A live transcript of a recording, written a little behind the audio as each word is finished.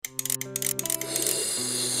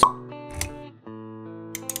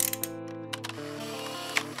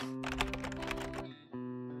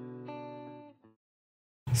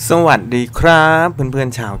สวัสดีครับเพื่อน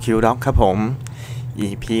ๆชาวคิวด็อกครับผม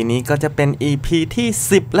EP นี้ก็จะเป็น EP ที่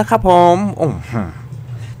10แล้วครับผม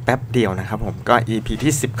แป๊บเดียวนะครับผมก็ EP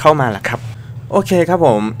ที่10เข้ามาแล้วครับโอเคครับผ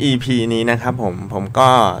ม EP นี้นะครับผม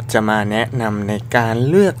ก็จะมาแนะนำในการ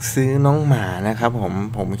เลือกซื้อน้องหมานะครับ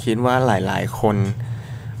ผมคิดว่าหลายๆคน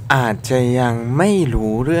อาจจะยังไม่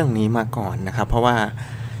รู้เรื่องนี้มาก่อนนะครับเพราะว่า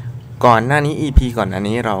ก่อนหน้านี้ EP ก่อนอัน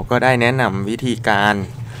นี้เราก็ได้แนะนำวิธีการ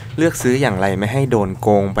เลือกซื้ออย่างไรไม่ให้โดนโก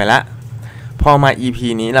งไปละพอมา EP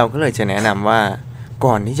นี้เราก็เลยจะแนะนำว่า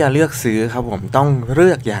ก่อนที่จะเลือกซื้อครับผมต้องเลื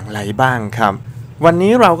อกอย่างไรบ้างครับวัน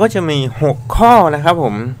นี้เราก็จะมี6ข้อนะครับผ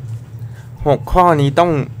ม6ข้อนี้ต้อ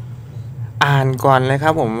งอ่านก่อนเลยค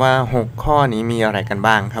รับผมว่า6ข้อนี้มีอะไรกัน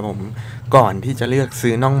บ้างครับผมก่อนที่จะเลือก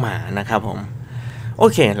ซื้อน้องหมานะครับผมโอ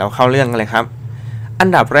เคเราเข้าเรื่องกันเลยครับอัน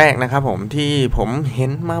ดับแรกนะครับผมที่ผมเห็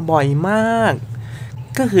นมาบ่อยมาก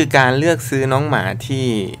ก็คือการเลือกซื้อน้องหมาที่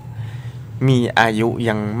มีอายุ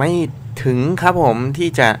ยังไม่ถึงครับผมที่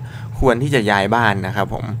จะควรที่จะย้ายบ้านนะครับ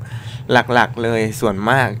ผมหลักๆเลยส่วน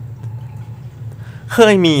มากเค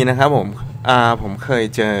ยมีนะครับผมเคย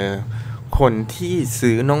เจอคนที่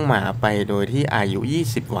ซื้อน้องหมาไปโดยที่อายุ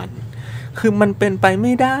20วันคือมันเป็นไปไ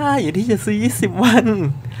ม่ได้ที่จะซื้อ20วัน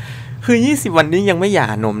คือ20วันนี้ยังไม่หย่า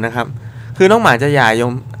นมนะครับคือน้องหมาจะหย่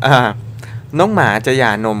น้องหมาจะหย่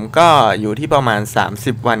านมก็อยู่ที่ประมาณ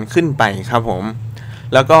30วันขึ้นไปครับผม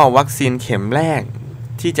แล้วก็วัคซีนเข็มแรก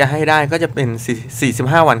ที่จะให้ได้ก็จะเป็น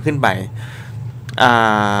45วันขึ้นไป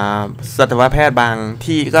สัตวแพทย์บาง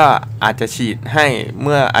ที่ก็อาจจะฉีดให้เ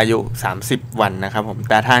มื่ออายุ30วันนะครับผม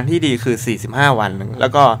แต่ทางที่ดีคือ45วันแล้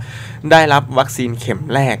วก็ได้รับวัคซีนเข็ม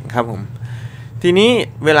แรกครับผมทีนี้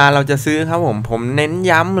เวลาเราจะซื้อครับผมเน้น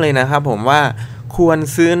ย้ำเลยนะครับผมว่าควร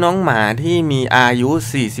ซื้อน้องหมาที่มีอายุ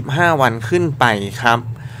45วันขึ้นไปครับ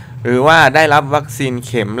หรือว่าได้รับวัคซีน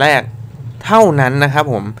เข็มแรกเท่านั้นนะครับ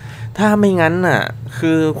ผมถ้าไม่งั้นน่ะ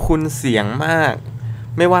คือคุณเสี่ยงมาก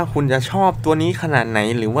ไม่ว่าคุณจะชอบตัวนี้ขนาดไหน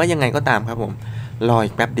หรือว่ายังไงก็ตามครับผมรอ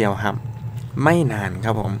อีกแป๊บเดียวครับไม่นานค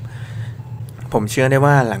รับผมเชื่อได้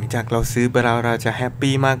ว่าหลังจากเราซื้อไปแล้วเราจะแฮป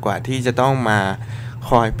ปี้มากกว่าที่จะต้องมา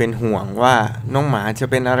คอยเป็นห่วงว่าน้องหมาจะ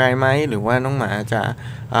เป็นอะไรไหมหรือว่าน้องหมาจะ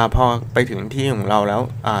พอไปถึงที่ของเราแล้ว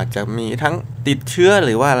จะมีทั้งติดเชื้อห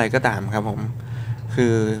รือว่าอะไรก็ตามครับผมคื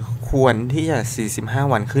อควรที่จะ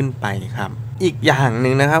45วันขึ้นไปครับอีกอย่างห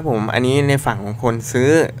นึ่งนะครับผมอันนี้ในฝั่งของคนซื้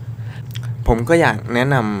อผมก็อยากแนะ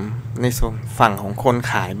นำในส่วนฝั่งของคน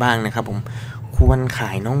ขายบ้างนะครับผมควรข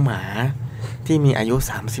ายน้องหมาที่มีอายุ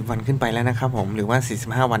30วันขึ้นไปแล้วนะครับผมหรือว่า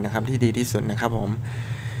45วันนะครับที่ดีที่สุดนะครับผม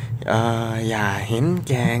อย่าเห็น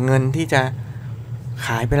แก่เงินที่จะข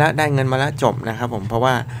ายไปแล้วได้เงินมาแล้วจบนะครับผมเพราะ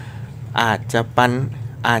ว่าอาจ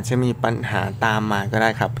จะมีปัญหาตามมาก็ได้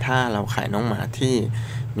ครับถ้าเราขายน้องหมาที่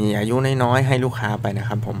มีอายุน้อยๆให้ลูกค้าไปนะค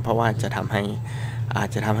รับผมเพราะว่าอาจจะทำใ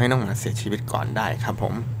ห้น้องหมาเสียชีวิตก่อนได้ครับผ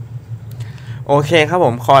มโอเคครับผ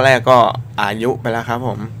มข้อแรกก็อายุไปแล้วครับผ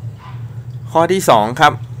มข้อที่2ครั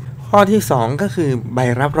บข้อที่2ก็คือใบ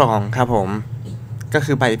รับรองครับผมก็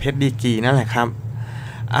คือใบเพชรดีกรีนั่นแหละครับ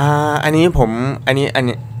อัน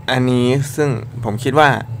นี้ซึ่งผมคิดว่า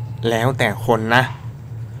แล้วแต่คนนะ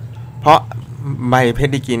เพราะใบเพช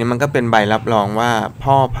รดีกรีนี้มันก็เป็นใบรับรองว่า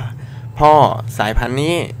พ่อสายพันธุ์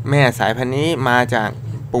นี้แม่สายพันธุ์นี้มาจาก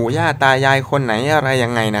ปู่ย่าตายายคนไหนอะไรยั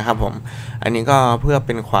งไงนะครับผมอันนี้ก็เพื่อเ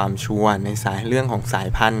ป็นความชัวร์ในเรื่องของสาย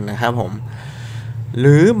พันธุ์นะครับผมห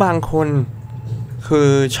รือบางคนคือ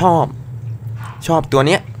ชอบตัวเ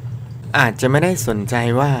นี้ยอาจจะไม่ได้สนใจ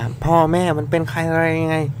ว่าพ่อแม่มันเป็นใครอะไรยัง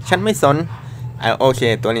ไงฉันไม่สนโอเค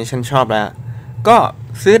ตัวนี้ฉันชอบแล้วก็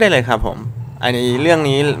ซื้อได้เลยครับผมอันนี้เรื่อง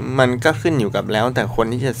นี้มันก็ขึ้นอยู่กับแล้วแต่คน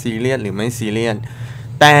ที่จะซีเรียสหรือไม่ซีเรียส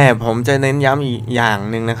แต่ผมจะเน้นย้ำอีกอย่าง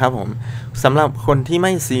หนึ่งนะครับผมสำหรับคนที่ไ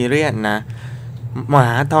ม่ซีเรียสนะหมา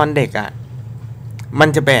ตอนเด็กมัน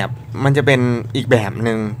จะเป็นอีกแบบห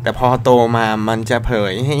นึ่งแต่พอโตมามันจะเผ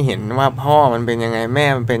ยให้เห็นว่าพ่อมันเป็นยังไงแม่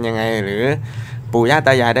มันเป็นยังไงหรือปู่ย่าต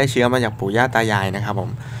ายายได้เชื้อมาจากปู่ย่าตายายนะครับผม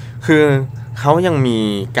คือเขายังมี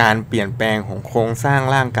การเปลี่ยนแปลงของโครงสร้าง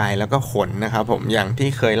ร่างกายแล้วก็ขนนะครับผมอย่างที่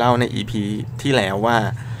เคยเล่าใน EP ที่แล้วว่า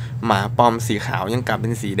หมาปอมสีขาวยังกลับเป็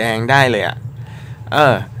นสีแดงได้เลย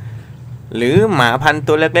หรือหมาพันธุ์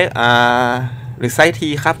ตัวเล็กๆหรือไซส์ที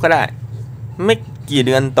ครับก็ได้ไม่กี่เ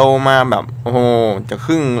ดือนโตมาแบบโอ้โหจะค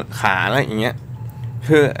รึ่งขาแล้วอย่างเงี้ย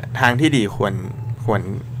คือทางที่ดีควร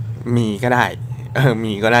มีก็ได้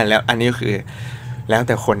มีก็ได้แล้วอันนี้คือแล้วแ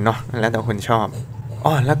ต่คนเนาะแล้วแต่คนชอบ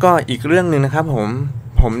แล้วก็อีกเรื่องนึงนะครับ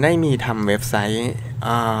ผมได้มีทำเว็บไซต์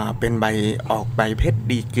เป็นใบเพชร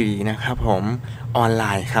ดีกรีนะครับผมออนไล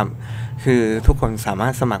น์ครับ คือทุกคนสามา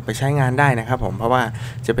รถสมัครไปใช้งานได้นะครับผมเพราะว่า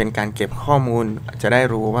จะเป็นการเก็บข้อมูลจะได้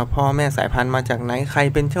รู้ว่าพ่อแม่สายพันธุ์มาจากไหนใคร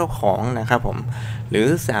เป็นเจ้าของนะครับผมหรือ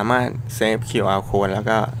สามารถเซฟ QR code แล้ว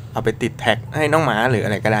ก็เอาไปติดแท็กให้น้องหมาหรืออ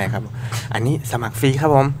ะไรก็ได้ครับอันนี้สมัครฟรีครั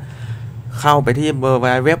บผมเข้าไปที่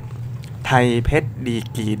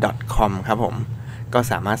www.thaipetdigi.com ครับผมก็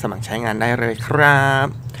สามารถสมัครใช้งานได้เลยครับ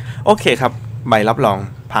โอเคครับใบรับรอง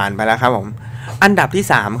ผ่านไปแล้วครับผมอันดับที่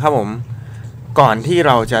3ครับผมก่อนที่เ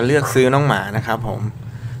ราจะเลือกซื้อน้องหมานะครับผม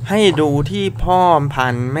ให้ดูที่พ่อพั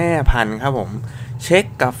นธุ์แม่พันธุ์ครับผมเช็ค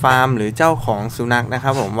กับฟาร์มหรือเจ้าของสุนัขนะค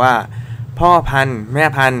รับผมว่าพ่อพันธุ์แม่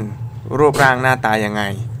พันธุ์รูปร่างหน้าตายังไง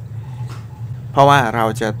เพราะว่าเรา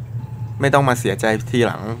จะไม่ต้องมาเสียใจที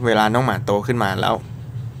หลังเวลาน้องหมาโตขึ้นมาแล้ว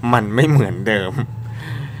มันไม่เหมือนเดิม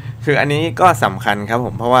คืออันนี้ก็สำคัญครับผ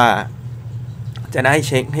มเพราะว่าจะได้เ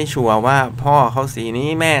ช็คให้ชัวร์ว่าพ่อเขาสีนี้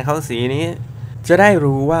แม่เขาสีนี้จะได้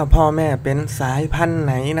รู้ว่าพ่อแม่เป็นสายพันธุ์ไ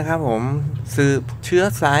หนนะครับผมสืบเชื้อ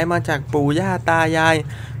สายมาจากปู่ย่าตายาย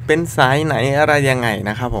เป็นสายไหนอะไรยังไง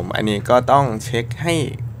นะครับผมอันนี้ก็ต้องเช็คให้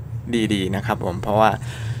ดีๆนะครับผมเพราะว่า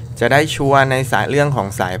จะได้ชัวร์ในสายเรื่องของ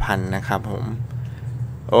สายพันธุ์นะครับผม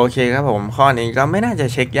โอเคครับผมข้อนี้ก็ไม่น่าจะ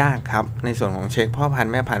เช็คยากครับในส่วนของเช็คพ่อพัน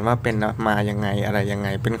ธุ์แม่พันธุ์ว่าเป็นมายังไงอะไรยังไง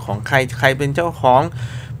เป็นของใครเป็นเจ้าของ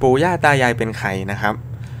ปู่ย่าตายายเป็นใครนะครับ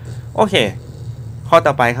โอเคข้อ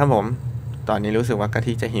ต่อไปครับผมตอนนี้รู้สึกว่ากะ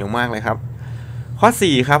ทิจะหิวมากเลยครับข้อ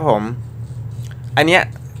4ครับผมอันเ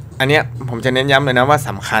นี้ยผมจะเน้นย้ำเลยนะว่าส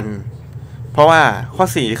ำคัญเพราะว่าข้อ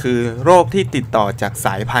4คือโรคที่ติดต่อจากส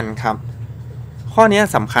ายพันธุ์ครับข้อนี้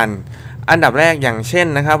สำคัญอันดับแรกอย่างเช่น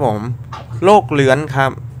นะครับผมโรคเรื้อนครั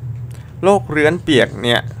บโรคเรื้อนเปียกเ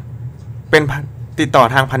นี่ยเป็นติดต่อ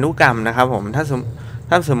ทางพันธุกรรมนะครับผมถ้า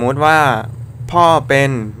สมมุติว่าพ่อเป็น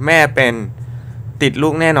แม่เป็นติดลู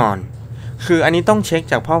กแน่นอนคืออันนี้ต้องเช็ค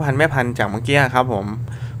จากพ่อพันธุ์แม่พันธุ์จากเมื่อกี้ครับผม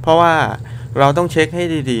เพราะว่าเราต้องเช็คให้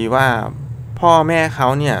ดีๆว่าพ่อแม่เขา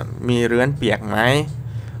เนี่ยมีเรื้อนเปียกไหม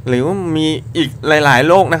หรือมีอีกหลายๆ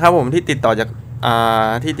โรคนะครับผมที่ติดต่อจาก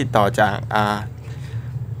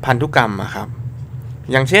พันธุกรรมอะครับ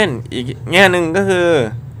อย่างเช่นอีกแง่หนึ่งก็คือ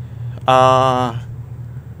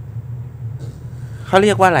เขาเ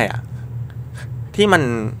รียกว่าอะไรอะที่มัน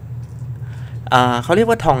เขาเรียก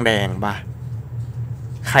ว่าทองแดงป่ะ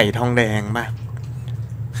ไข่ทองแดงป่ะ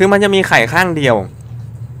คือมันจะมีไข่ข้างเดียว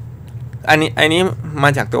อันนี้มา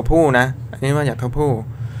จากตัวผู้นะอันนี้มาจากตัวผู้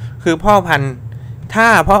คือถ้า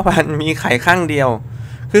พ่อพันธุ์มีไข่ข้างเดียว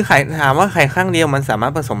คือถามว่าไข่ข้างเดียวมันสามาร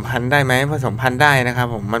ถผสมพันธุ์ได้ไหมผสมพันธุ์ได้นะครับ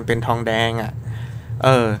ผมมันเป็นทองแดงอ่ะ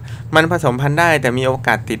มันผสมพันธุ์ได้แต่มีโอก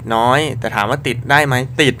าสติดน้อยแต่ถามว่าติดได้ไหม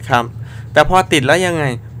ติดครับแต่พอติดแล้วยังไง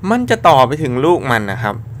มันจะต่อไปถึงลูกมันนะค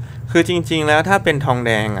รับคือจริงๆแล้วถ้าเป็นทองแ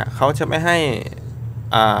ดงอ่ะเขาจะไม่ใ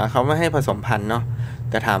ห้ผสมพันธุ์เนาะ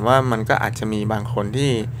แต่ถามว่ามันก็อาจจะมีบางคน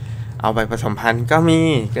ที่เอาไปผสมพันธุ์ก็มี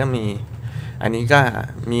อันนี้ก็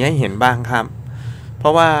มีให้เห็นบ้างครับเพรา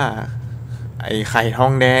ะว่าไอ้ไข่ทอ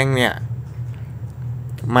งแดงเนี่ย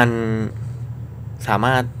มันสาม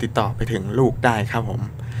ารถติดต่อไปถึงลูกได้ครับผม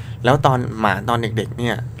แล้วตอนเด็กๆเนี่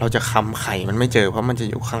ยเราจะค้ำไข่มันไม่เจอเพราะมันจะ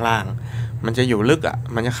อยู่ข้างล่างมันจะอยู่ลึกอ่ะ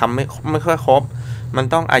มันจะค้ำไม่ค่อยครบมัน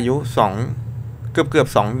ต้องอายุเกือบ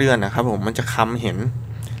2 เดือนนะครับผมมันจะค้ำเห็น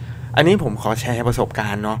อันนี้ผมขอแชร์ประสบกา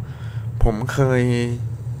รณ์เนาะผมเคย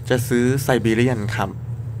จะซื้อไซบีเรียนครับ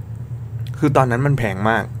คือตอนนั้นมันแพง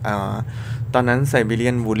มากตอนนั้นไซบีเรี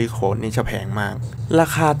ยนวูลี่โคทนี่จะแพงมากรา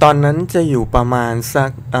คาตอนนั้นจะอยู่ประมาณสั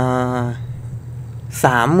ก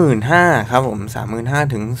35,000ครับผม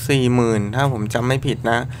35,000 ถึง 40,000ถ้าผมจำไม่ผิด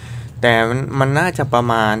นะแต่มันน่าจะประ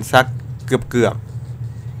มาณสักเกือบ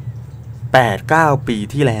8-9 ปี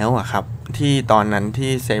ที่แล้วอะครับที่ตอนนั้น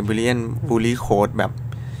ที่ไซบีเรียนวูลี่โคทแบบ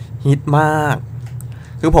ฮิตมาก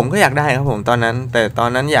คือผมก็อยากได้ครับผมตอนนั้นแต่ตอน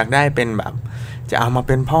นั้นอยากได้เป็นแบบจะเอามาเ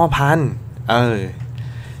ป็นพ่อพันธุ์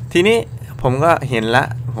ทีนี้ผมก็เห็น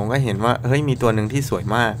ว่าเฮ้ยมีตัวหนึ่งที่สวย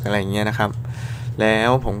มากอะไรอย่างเงี้ยนะครับแล้ว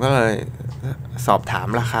ผมก็เลยสอบถาม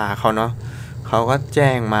ราคาเขาเนาะเขาก็แจ้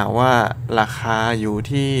งมาว่าราคาอยู่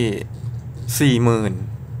ที่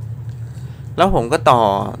 40,000แล้วผมก็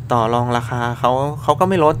ต่อรองราคาเขาก็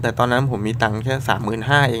ไม่ลดแต่ตอนนั้นผมมีตังค์แค่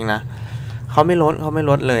 35,000เองนะเขาไม่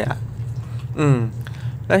ลดเลยอ่ะ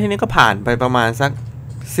แล้วทีนี้ก็ผ่านไปประมาณสัก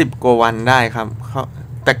10 กว่าวันได้ครับ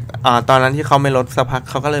แต่ตอนนั้นที่เขาไม่ลดสักพัก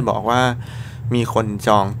เขาก็เลยบอกว่ามีคนจ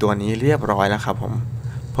องตัวนี้เรียบร้อยแล้วครับ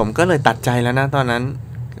ผมก็เลยตัดใจแล้วนะตอนนั้น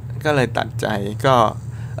ก็เลยตัดใจก็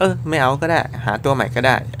ไม่เอาก็ได้หาตัวใหม่ก็ไ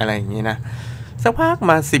ด้อะไรอย่างนี้นะสักพัก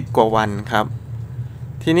มา10 กว่าวันครับ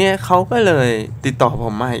ทีนี้เขาก็เลยติดต่อผ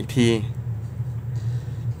มมาอีกที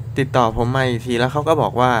แล้วเขาก็บอ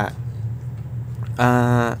กว่า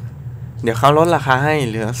เดี๋ยวเขาลดราคาให้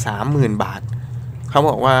เหลือ 30,000 บาทเขา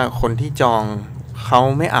บอกว่าคนที่จองเขา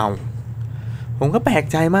ไม่เอา ผมก็แปลก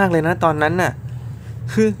ใจมากเลยนะตอนนั้นน่ะ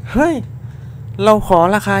คือเฮ้ยเราขอ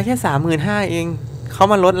ราคาแค่ 35,000 เองเขา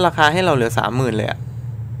มาลดราคาให้เราเหลือ 30,000 เลยอะ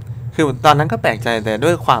คือตอนนั้นก็แปลกใจแต่ด้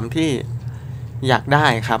วยความที่อยากได้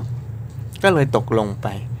ครับก็เลยตกลงไป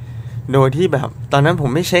โดยที่แบบตอนนั้นผม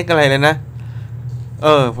ไม่เช็คอะไรเลยนะ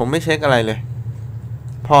ผมไม่เช็คอะไรเลย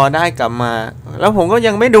พอได้กลับมาแล้วผมก็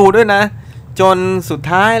ยังไม่ดูด้วยนะจนสุด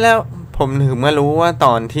ท้ายแล้วผมถึงมารู้ว่าต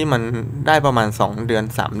อนที่มันได้ประมาณ2 เดือน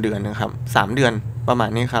3 เดือนนะครับ3 เดือนประมาณ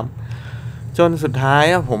นี้ครับจนสุดท้าย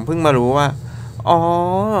ผมเพิ่งมารู้ว่าอ๋อ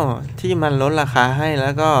ที่มันลดราคาให้แล้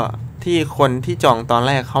วก็ที่คนที่จองตอนแ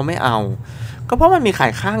รกเขาไม่เอาก็เพราะมันมีไข่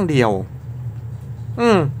ข้างเดียว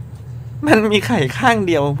มันมีไข่ข้างเ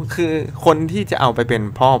ดียวคือคนที่จะเอาไปเป็น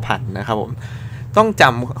พ่อพันธุ์นะครับผมต้องจ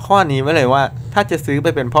ำข้อนี้ไว้เลยว่าถ้าจะซื้อไป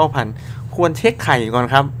เป็นพ่อพันธุ์ควรเช็คไข่ก่อน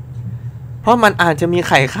ครับเพราะมันอาจจะมี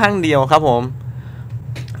ไข่ข้างเดียวครับผม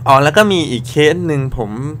แล้วก็มีอีกเคสหนึ่งผ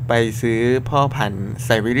มไปซื้อพ่อพันธุ์ไซ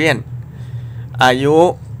บีเรียนอายุ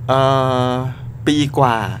ปีก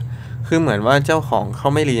ว่าคือเหมือนว่าเจ้าของเขา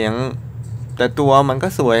ไม่เลี้ยงแต่ตัวมันก็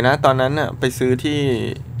สวยนะตอนนั้นน่ะไปซื้อที่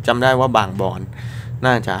จำได้ว่าบางบอน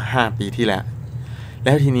น่าจะ5 ปีที่แล้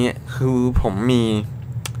วทีนี้คือผม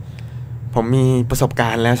มีประสบกา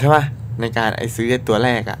รณ์แล้วใช่ป่ะในการซื้อตัวแร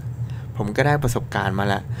กอ่ะผมก็ได้ประสบการณ์มา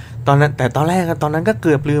แล้วตอนนั้นก็เ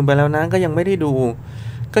กือบลืมไปแล้วนะก็ยังไม่ได้ดู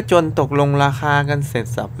ก็จนตกลงราคากันเสร็จ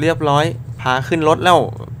สับเรียบร้อยพาขึ้นรถแล้ว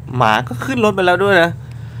หมาก็ขึ้นรถไปแล้วด้วยนะ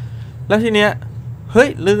แล้วทีเนี้ยเฮ้ย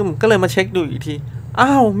ลืมก็เลยมาเช็คดูอีกทีอ้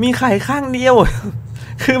าวมีไข่ข้างเดียว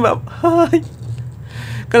คือแบบเฮ้ย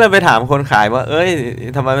ก็เลยไปถามคนขายว่า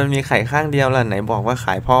ทำไมมันมีไข่ข้างเดียวล่ะไหนบอกว่าข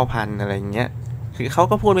ายพ่อพันธุ์อะไรเงี้ยคือเขา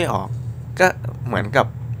ก็พูดไม่ออกก็เหมือนกับ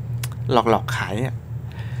หลอกขายอ่ะ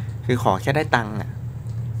คือขอแค่ได้ตังค์อ่ะ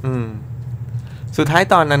สุดท้าย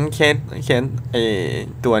ตอนนั้นเคส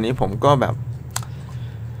ตัวนี้ผมก็แบบ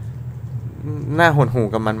น่าหดหู่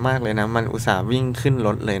กับมันมากเลยนะมันอุตส่าห์วิ่งขึ้นร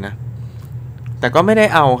ถเลยนะแต่ก็ไม่ได้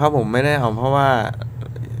เอาครับผมไม่ได้เอาเพราะว่า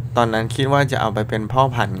ตอนนั้นคิดว่าจะเอาไปเป็นพ่อ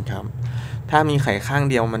พันธุ์ครับถ้ามีไข่ข้าง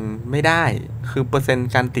เดียวมันไม่ได้คือเปอร์เซ็นต์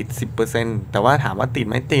การติด 10% แต่ว่าถามว่าติดไ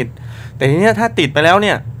หมติดแต่ทีนี้ถ้าติดไปแล้วเ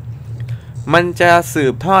นี่ยมันจะสื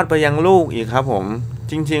บทอดไปยังลูกอีกครับผม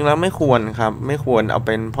จริงๆแล้วไม่ควรครับไม่ควรเอาเ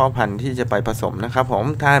ป็นพ่อพันธุ์ที่จะไปผสมนะครับผม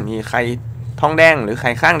ถ้ามีไข่ทองแดงหรือไ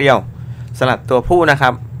ข่ข้างเดียวสำหรับตัวผู้นะครั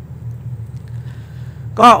บ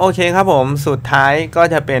ก็โอเคครับผมสุดท้ายก็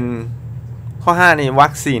จะเป็นข้อ5ในวั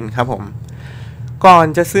คซีนครับผมก่อน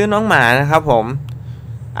จะซื้อน้องหมานะครับผม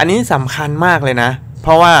อันนี้สำคัญมากเลยนะเพ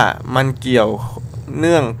ราะว่ามันเกี่ยวเ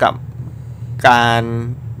นื่องกับการ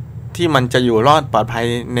ที่มันจะอยู่รอดปลอดภัย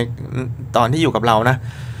ในตอนที่อยู่กับเรานะ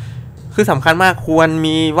คือสำคัญมากควร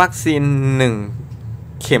มีวัคซีน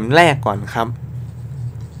1 เข็มแรกก่อนครับ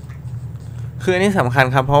คืออันนี้สำคัญ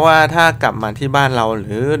ครับเพราะว่าถ้ากลับมาที่บ้านเราห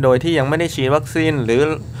รือโดยที่ยังไม่ได้ฉีดวัคซีนหรือ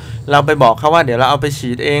เราไปบอกเขาว่าเดี๋ยวเราเอาไปฉี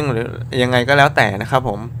ดเองหรือยังไงก็แล้วแต่นะครับผ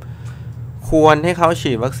มควรให้เขา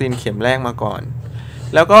ฉีดวัคซีนเข็มแรกมาก่อน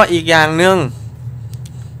แล้วก็อีกอย่างนึง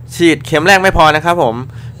ฉีดเข็มแรกไม่พอนะครับผม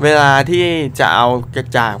เวลาที่จะเอา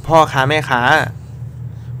จากพ่อค้าแม่ค้า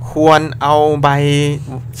ควรเอาใบ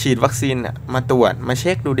ฉีดวัคซีนมาตรวจมาเ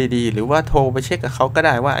ช็คดูดีๆหรือว่าโทรไปเช็คกับเขาก็ไ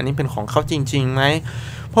ด้ว่าอันนี้เป็นของเขาจริงๆไหม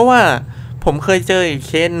เพราะว่าผมเคยเจออีกเ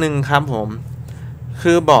คสหนึ่งครับผม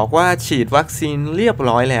คือบอกว่าฉีดวัคซีนเรียบ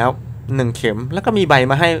ร้อยแล้ว1 เข็มแล้วก็มีใบ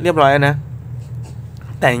มาให้เรียบร้อยแล้วนะ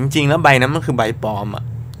แต่จริงๆแล้วใบนั้นมันคือใบปลอม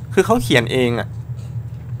คือเขาเขียนเอง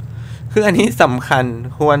คืออันนี้สำคัญ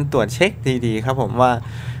ควรตรวจเช็คดีๆครับผมว่า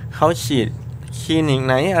เขาฉีดคลินิกไ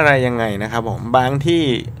หนอะไรยังไงนะครับผมบางที่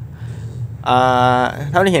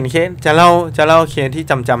เท่าที่เห็นเคสจะเล่าเคสที่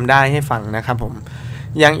จำได้ให้ฟังนะครับผม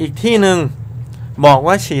อย่างอีกที่หนึ่งบอก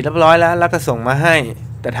ว่าฉีดเรียบร้อยแล้วก็ส่งมาให้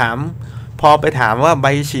แต่พอไปถามว่าใบ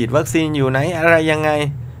ฉีดวัคซีนอยู่ไหนอะไรยังไง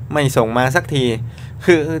ไม่ส่งมาสักที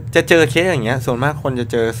คือจะเจอเคสอย่างเงี้ยส่วนมากคนจะ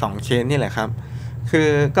เจอ2 เคสนี่แหละครับคือ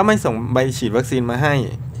ก็ไม่ส่งใบฉีดวัคซีนมาให้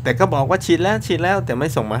แต่ก็บอกว่าฉีดแล้วแต่ไม่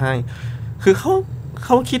ส่งมาให้คือเข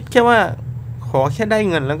าคิดแค่ว่าขอแค่ได้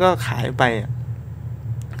เงินแล้วก็ขายไป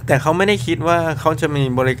แต่เขาไม่ได้คิดว่าเขาจะมี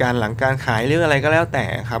บริการหลังการขายหรืออะไรก็แล้วแต่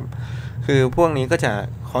ครับคือพวกนี้ก็จะ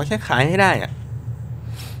ขอแค่ขายให้ได้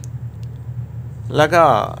แล้วก็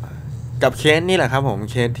กับเคสนี่แหละครับผม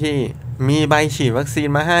เคสที่มีใบฉีดวัคซีน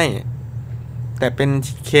มาให้แต่เป็น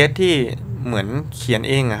เคสที่เหมือนเขียน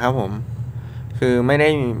เองครับผมคือไม่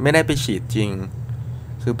ได้ไปฉีดจริง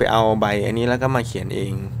คือไปเอาใบอันนี้แล้วก็มาเขียนเอ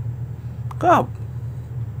งก็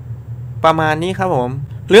ประมาณนี้ครับผม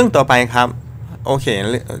เรื่องต่อไปครับโอเค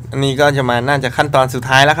อันนี้ก็จะมาน่าจะขั้นตอนสุด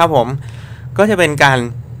ท้ายแล้วครับผมก็จะเป็นการ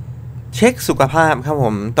เช็คสุขภาพครับผ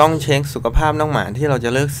มต้องเช็คสุขภาพน้องหมาที่เราจะ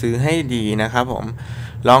เลือกซื้อให้ดีนะครับผม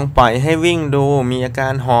ลองปล่อยให้วิ่งดูมีอากา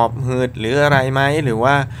รหอบหืดหรืออะไรไหมหรือ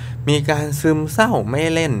ว่ามีการซึมเศร้าไม่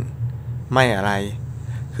เล่นไม่อะไร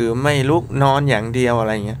คือไม่ลุกนอนอย่างเดียวอะไ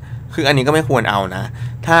รเงี้ยคืออันนี้ก็ไม่ควรเอานะ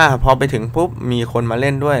ถ้าพอไปถึงปุ๊บมีคนมาเ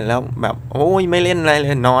ล่นด้วยแล้วแบบโอ้ยไม่เล่นอะไรเล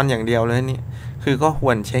ยนอนอย่างเดียวเลยนี่คือก็ค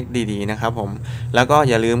วรเช็คดีๆนะครับผมแล้วก็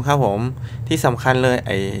อย่าลืมครับผมที่สำคัญเลยไ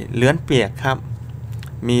อ้เลื้อนเปียกครับ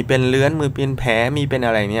มีเป็นเลื้อนมือเป็นแผลมีเป็นอ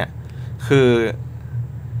ะไรเนี่ยคือ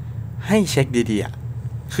ให้เช็คดีๆอ่ะ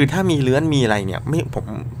คือถ้ามีเลื้อนมีอะไรเนี่ยไม่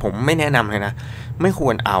ผมไม่แนะนำเลยนะไม่ค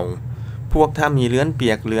วรเอาพวกถ้ามีเลื้อนเปี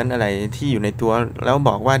ยกเลื้อนอะไรที่อยู่ในตัวแล้วบ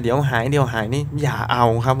อกว่าเดี๋ยวหายนี่อย่าเอา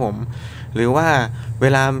ครับผมหรือว่าเว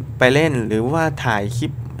ลาไปเล่นหรือว่าถ่ายคลิ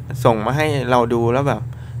ปส่งมาให้เราดูแล้วแบบ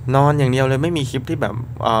นอนอย่างเดียวเลยไม่มีคลิปที่แบบ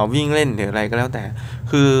วิ่งเล่นหรืออะไรก็แล้วแต่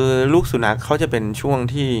คือลูกสุนัขเขาจะเป็นช่วง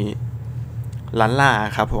ที่ลันล่า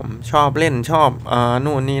ครับผมชอบเล่นชอบ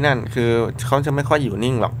นู่นนี่นั่นคือเขาจะไม่ค่อยอยู่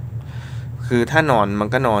นิ่งหรอกคือถ้านอนมัน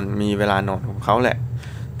ก็นอนมีเวลานอนของเขาแหละ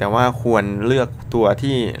แต่ว่าควรเลือกตัว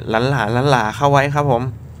ที่ลันลาเข้าไว้ครับผม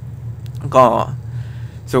ก็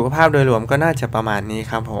สุขภาพโดยรวมก็น่าจะประมาณนี้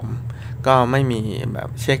ครับผมก็ไม่มีแบบ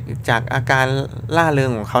เช็คจากอาการล่าเริง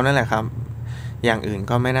ของเขานั่นแหละครับอย่างอื่น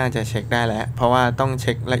ก็ไม่น่าจะเช็คได้แล้วเพราะว่าต้องเ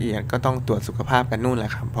ช็คละเอียดก็ต้องตรวจสุขภาพกันนู่นแหล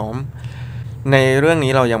ะครับผมในเรื่อง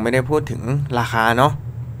นี้เรายังไม่ได้พูดถึงราคาเนาะ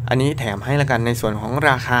อันนี้แถมให้ละกันในส่วนของ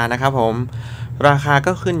ราคานะครับผมราคา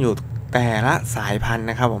ก็ขึ้นอยู่แต่ละสายพันธุ์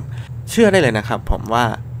นะครับผมเชื่อได้เลยนะครับผมว่า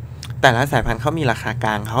แต่ละสายพันธุ์เขามีราคาก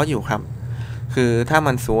ลางเขาอยู่ครับคือถ้า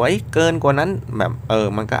มันสวยเกินกว่านั้นแบบ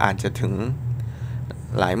มันก็อาจจะถึง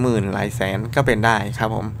หลายหมื่นหลายแสนก็เป็นได้ครับ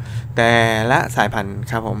ผมแต่ละสายพันธุ์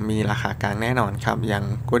ครับผมมีราคากลางแน่นอนครับอย่าง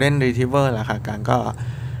Golden Retriever ราคากลางก็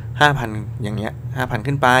 5,000 อย่างเงี้ย 5,000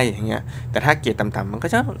 ขึ้นไปอย่างเงี้ยแต่ถ้าเกรดต่ำๆมันก็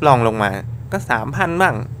จะลองลงมาก็ 3,000 บ้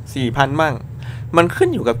าง 4,000 บ้างมันขึ้น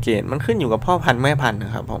อยู่กับเกรดมันขึ้นอยู่กับพ่อพันธุ์แม่พันธุ์น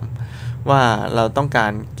ะครับผมว่าเราต้องกา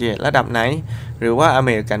รเกรดระดับไหนหรือว่าอเม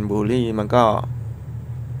ริกันบูลลี่มันก็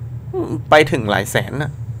ไปถึงหลายแสนน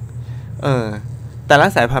ะแต่ละ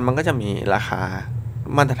สายพันธุ์มันก็จะมีราคา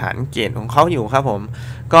มาตรฐานเกรดของเขาอยู่ครับผม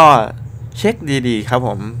ก็เช็คดีๆครับผ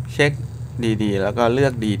มเช็คดีๆแล้วก็เลือ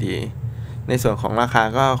กดีๆในส่วนของราคา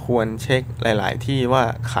ก็ควรเช็คหลายๆที่ว่า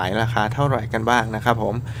ขายราคาเท่าไหร่กันบ้างนะครับผ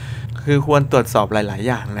มคือควรตรวจสอบหลายๆ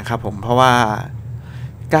อย่างนะครับผมเพราะว่า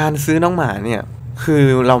การซื้อน้องหมาเนี่ยคือ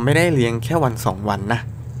เราไม่ได้เลี้ยงแค่วัน2วันนะ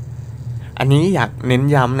อันนี้อยากเน้น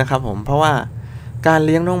ย้ำนะครับผมเพราะว่าการเ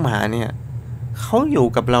ลี้ยงน้องหมาเนี่ยเขาอยู่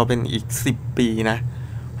กับเราเป็นอีก10 ปีนะ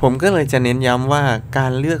ผมก็เลยจะเน้นย้ำว่ากา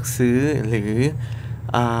รเลือกซื้อหรือ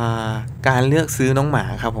การเลือกซื้อน้องหมา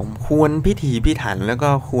ครับผมควรพิถีพิถันแล้วก็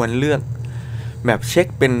ควรเลือกแบบเช็ค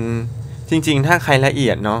เป็นจริงๆถ้าใครละเอี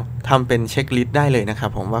ยดเนาะทำเป็นเช็คลิสต์ได้เลยนะครั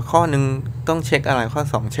บผมว่าข้อ1ต้องเช็คอะไรข้อ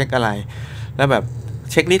2เช็คอะไรแล้วแบบ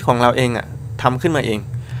เช็คลิสต์ของเราเองอะทำขึ้นมาเอง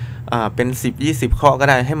เป็น10-20 ข้อก็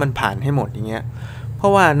ได้ให้มันผ่านให้หมดอย่างเงี้ยเพรา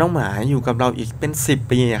ะว่าน้องหมาอยู่กับเราอีกเป็น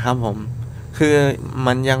10 ปีครับผมคือ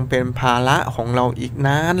มันยังเป็นภาระของเราอีกน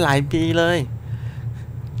านหลายปีเลย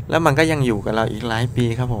แล้วมันก็ยังอยู่กับเราอีกหลายปี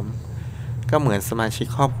ครับผมก็เหมือนสมาชิก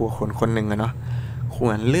ครอบครัวคนหนึ่งอะเนาะค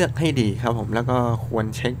วรเลือกให้ดีครับผมแล้วก็ควร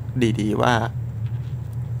เช็คดีๆว่า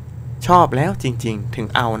ชอบแล้วจริงๆถึง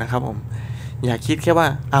เอานะครับผมอย่าคิดแค่ว่า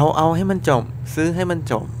เอาให้มันจบซื้อให้มัน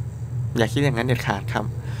จบอย่าคิดอย่างนั้นเด็ดขาดครับ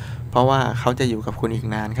เพราะว่าเขาจะอยู่กับคุณอีก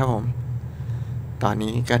นานครับผมตอน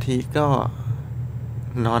นี้กะทิก็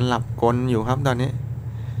นอนหลับกลนอยู่ครับตอนนี้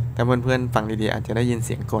แต่เพื่อนๆฟังดีๆอาจจะได้ยินเ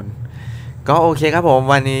สียงกลก็โอเคครับผม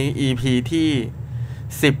วันนี้ EP ที่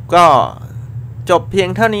10ก็จบเพียง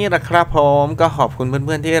เท่านี้ละครับผมก็ขอบคุณเ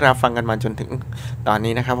พื่อนๆที่รับฟังกันมาจนถึงตอน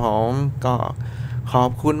นี้นะครับผมก็ขอ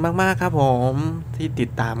บคุณมากๆครับผมที่ติด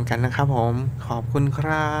ตามกันนะครับผมขอบคุณค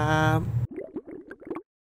รับ